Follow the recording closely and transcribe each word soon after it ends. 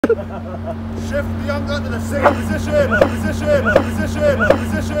Shift the young gun to the second position. Position.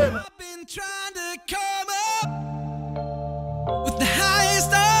 I've been trying to come up with the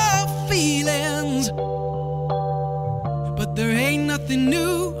highest of feelings, but there ain't nothing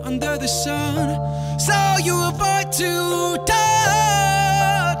new under the sun, so you avoid to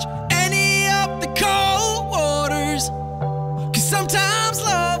touch any of the cold waters, 'cause sometimes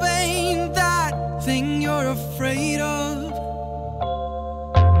love